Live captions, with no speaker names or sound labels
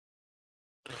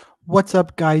What's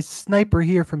up, guys? Sniper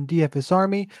here from DFS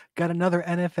Army. Got another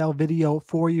NFL video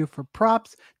for you for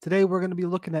props. Today, we're going to be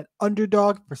looking at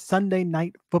Underdog for Sunday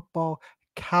Night Football,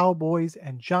 Cowboys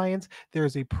and Giants.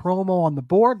 There's a promo on the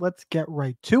board. Let's get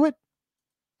right to it.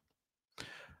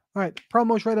 All right,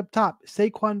 promo's right up top.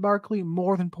 Saquon Barkley,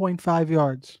 more than 0.5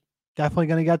 yards. Definitely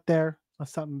going to get there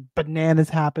unless something bananas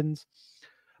happens.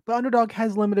 But Underdog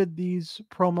has limited these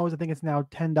promos. I think it's now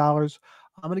 $10.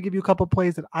 I'm going to give you a couple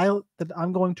plays that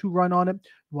I'm going to run on it.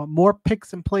 You want more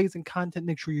picks and plays and content?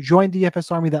 Make sure you join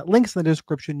DFS Army. That link's in the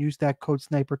description. Use that code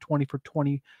Sniper20 for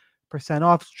 20%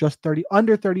 off. It's just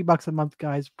under 30 bucks a month,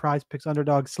 guys. Prize Picks,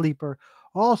 Underdog, Sleeper,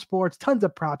 all sports, tons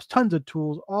of props, tons of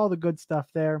tools, all the good stuff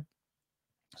there.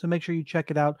 So make sure you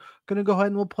check it out. Going to go ahead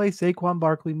and we'll play Saquon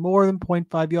Barkley more than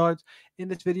 0.5 yards. In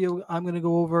this video, I'm going to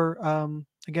go over,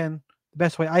 again, the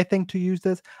best way I think to use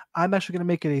this. I'm actually going to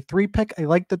make it a 3-pick. I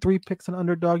like the 3 picks on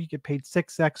Underdog. You get paid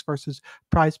 6x versus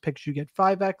Prize Picks. You get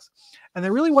 5x. And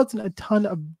there really wasn't a ton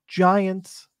of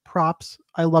Giants props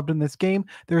I loved in this game.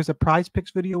 There's a Prize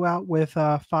Picks video out with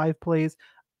 5 plays.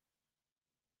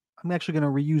 I'm actually going to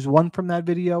reuse one from that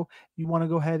video. You want to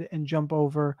go ahead and jump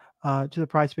over to the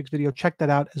Prize Picks video. Check that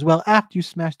out as well after you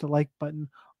smash the like button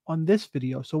on this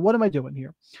video. So what am I doing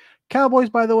here? Cowboys,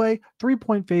 by the way,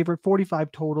 3-point favorite,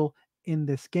 45 total in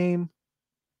this game.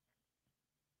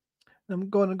 I'm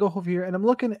going to go over here and I'm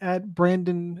looking at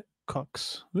Brandon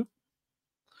Cooks.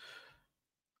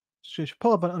 Just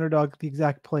pull up an Underdog, the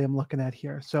exact play I'm looking at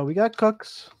here. So we got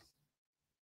Cooks.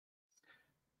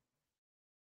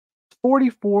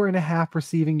 44.5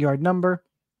 receiving yard number.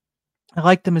 I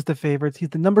like them as the favorites. He's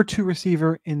the number 2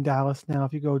 receiver in Dallas now.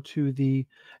 If you go to the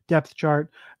depth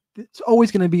chart, it's always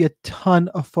going to be a ton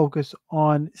of focus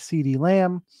on CeeDee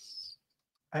Lamb.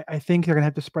 I think they're going to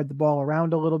have to spread the ball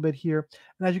around a little bit here.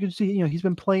 And as you can see, he's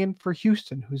been playing for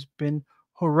Houston, who's been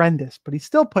horrendous, but he's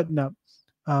still putting up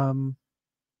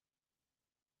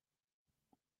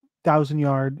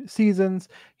 1,000-yard seasons.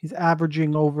 He's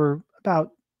averaging over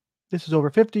this is over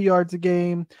 50 yards a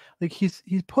game. Like he's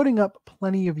putting up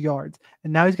plenty of yards,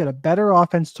 and now he's got a better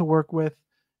offense to work with.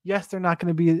 Yes, they're not going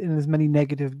to be in as many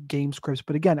negative game scripts,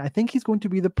 but again, I think he's going to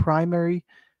be the primary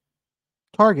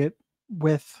target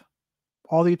with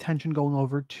all the attention going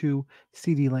over to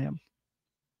CeeDee Lamb.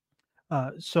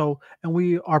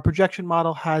 Our projection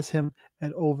model has him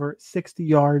at over 60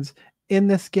 yards in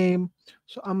this game.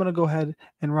 So I'm going to go ahead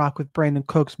and rock with Brandon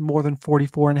Cooks more than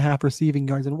 44.5 receiving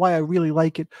yards. And why I really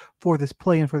like it for this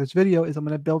play and for this video is I'm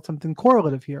going to build something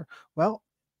correlative here. Well,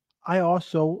 I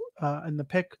also, in the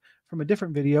pick from a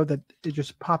different video that is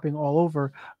just popping all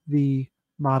over the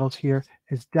models here,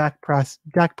 is Dak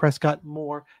Prescott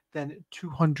more than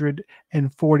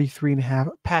 243.5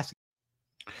 passing.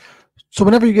 So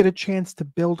whenever you get a chance to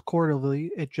build correlatively,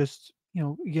 it just,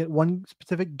 you get one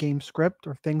specific game script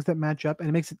or things that match up, and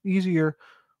it makes it easier.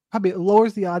 Probably it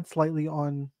lowers the odds slightly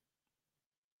or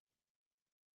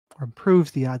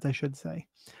improves the odds, I should say,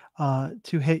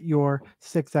 to hit your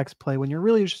 6x play when you're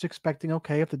really just expecting,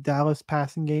 okay, if the Dallas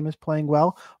passing game is playing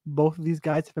well, both of these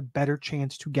guys have a better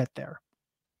chance to get there.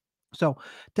 So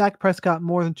Dak Prescott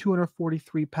more than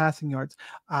 243 passing yards.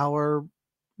 Our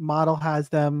model has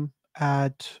them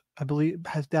at, I believe,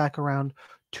 has Dak around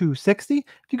 260. If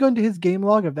you go into his game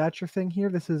log, if that's your thing here,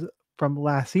 this is from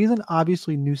last season,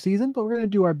 obviously new season, but we're going to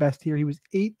do our best here. He was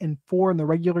 8-4 in the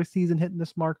regular season, hitting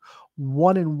this mark,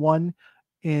 1-1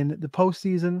 in the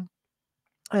postseason,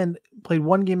 and played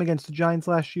one game against the Giants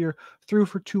last year, threw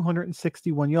for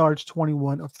 261 yards,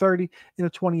 21 of 30 in a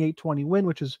 28-20 win,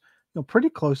 which is pretty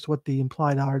close to what the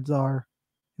implied odds are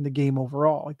in the game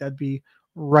overall. Like that'd be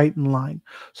right in line.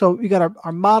 So we got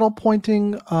our model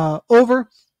pointing over.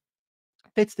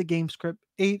 Fits the game script,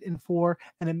 8-4,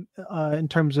 and in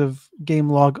terms of game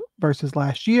log versus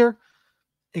last year,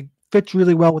 it fits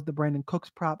really well with the Brandon Cooks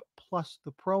prop plus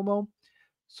the promo.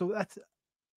 So that's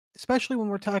especially when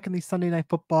we're talking these Sunday Night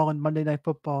Football and Monday Night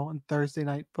Football and Thursday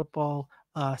Night Football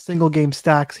single game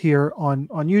stacks here on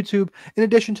YouTube. In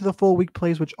addition to the full week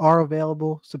plays, which are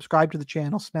available, subscribe to the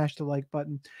channel, smash the like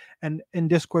button, and in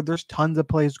Discord, there's tons of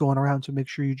plays going around, so make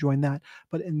sure you join that.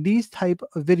 But in these type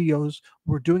of videos,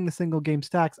 we're doing the single game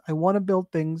stacks. I want to build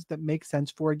things that make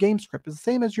sense for a game script. It's the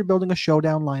same as you're building a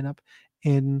showdown lineup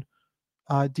in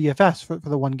DFS for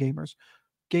the one gamers.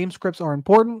 Game scripts are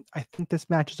important. I think this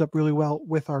matches up really well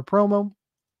with our promo.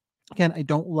 Again, I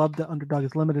don't love that Underdog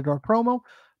is limited our promo,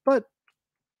 but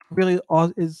really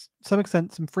is to some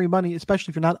extent some free money, especially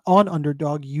if you're not on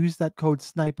Underdog. Use that code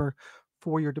Sniper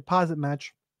for your deposit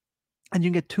match, and you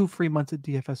can get 2 free months at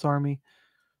DFS Army.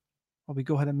 While we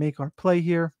go ahead and make our play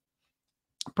here,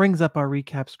 brings up our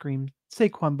recap screen.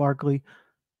 Saquon Barkley,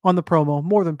 on the promo,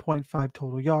 more than 0.5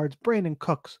 total yards. Brandon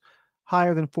Cooks,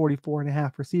 higher than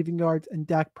 44.5 receiving yards. And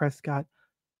Dak Prescott,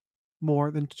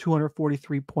 more than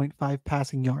 243.5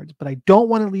 passing yards. But I don't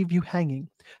want to leave you hanging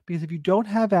because if you don't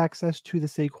have access to the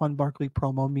Saquon Barkley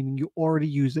promo, meaning you already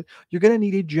use it, you're going to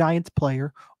need a Giants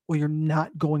player or you're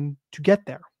not going to get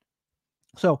there.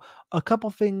 So, a couple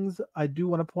things I do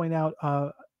want to point out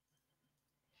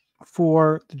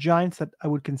for the Giants that I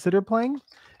would consider playing.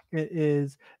 It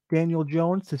is Daniel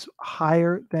Jones is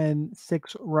higher than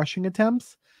 6 rushing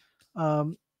attempts.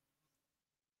 Um,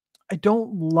 I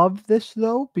don't love this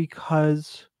though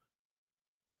because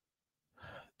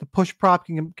the push prop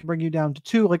can bring you down to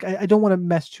 2. Like I don't want to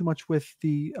mess too much with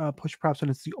the push props when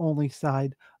it's the only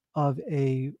side of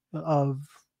a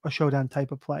showdown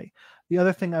type of play. The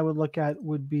other thing I would look at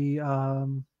would be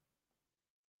the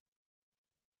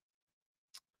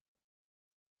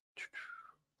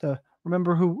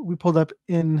remember who we pulled up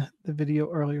in the video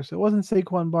earlier. So it wasn't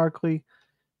Saquon Barkley.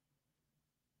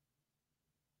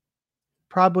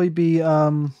 Probably be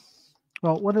well,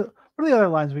 what are the other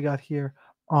lines we got here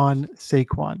on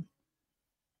Saquon?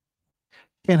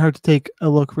 Can't hurt to take a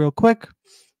look real quick.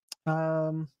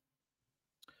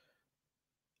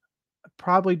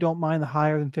 Probably don't mind the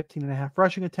higher than 15.5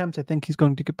 rushing attempts. I think he's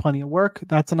going to get plenty of work.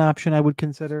 That's an option I would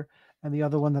consider. And the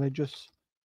other one that I just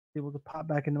able to pop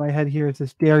back into my head here is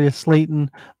this Darius Slayton,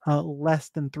 less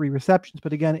than 3 receptions.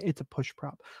 But again, it's a push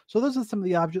prop. So those are some of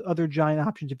the other Giant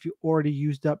options if you already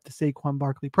used up the Saquon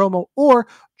Barkley promo, or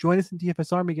join us in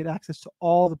DFS Army, get access to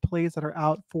all the plays that are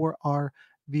out for our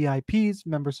VIPs,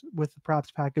 members with the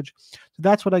props package. So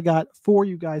that's what I got for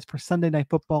you guys for Sunday Night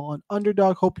Football on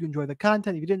Underdog. Hope you enjoy the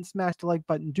content. If you didn't smash the like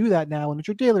button, do that now. And it's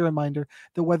your daily reminder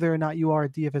that whether or not you are a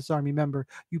DFS Army member,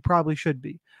 you probably should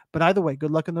be. But either way,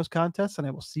 good luck in those contests, and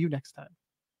I will see you next time.